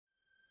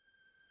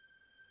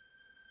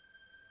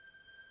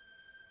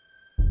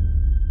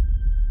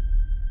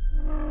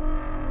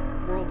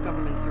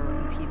parts or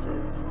in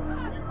pieces.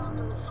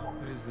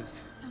 What is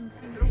this?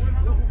 Something.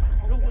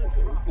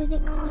 What did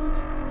it cost?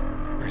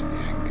 We're in the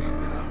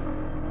Endgame now.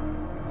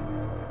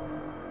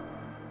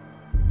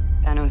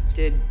 Thanos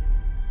did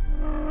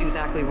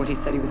exactly what he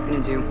said he was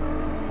going to do.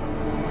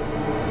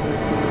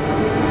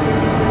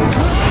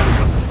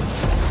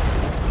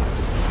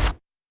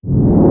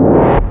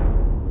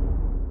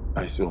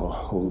 I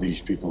saw all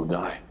these people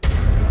die.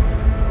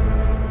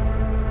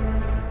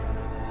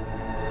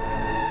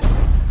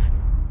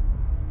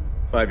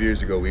 Five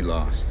years ago, we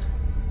lost.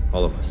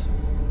 All of us.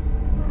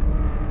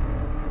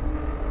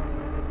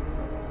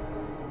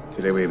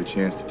 Today, we have a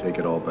chance to take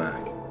it all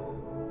back.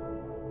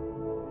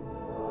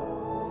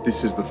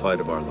 This is the fight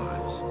of our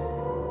lives.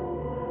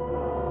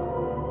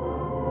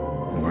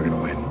 And we're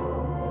gonna win.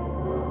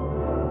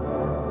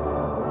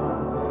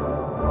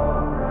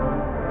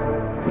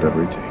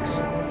 Whatever it takes.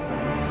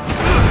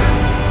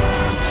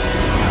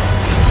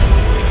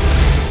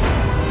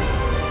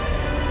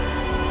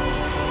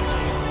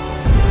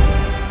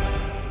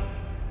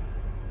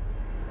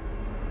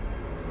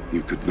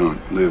 You could not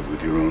live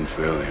with your own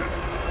failure.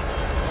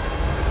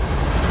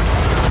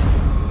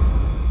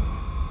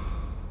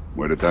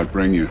 Where did that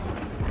bring you?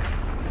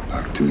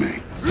 Back to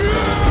me.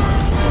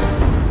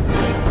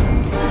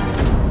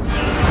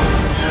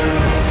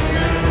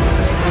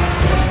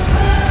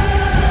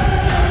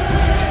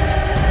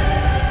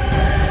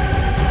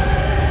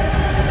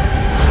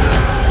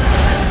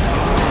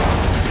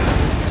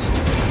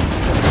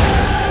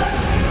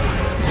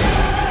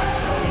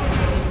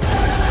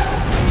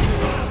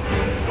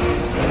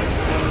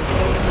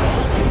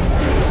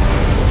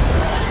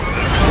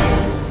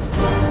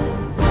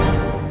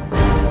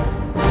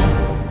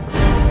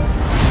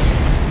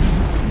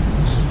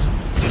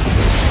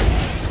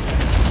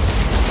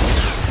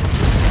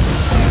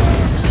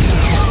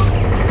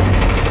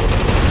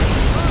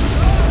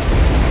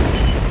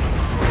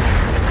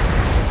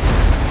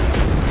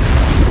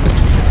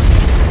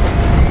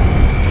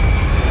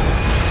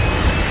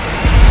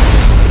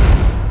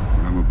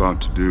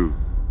 About to do,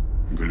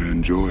 I'm gonna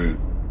enjoy it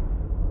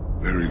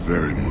very,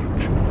 very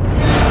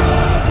much.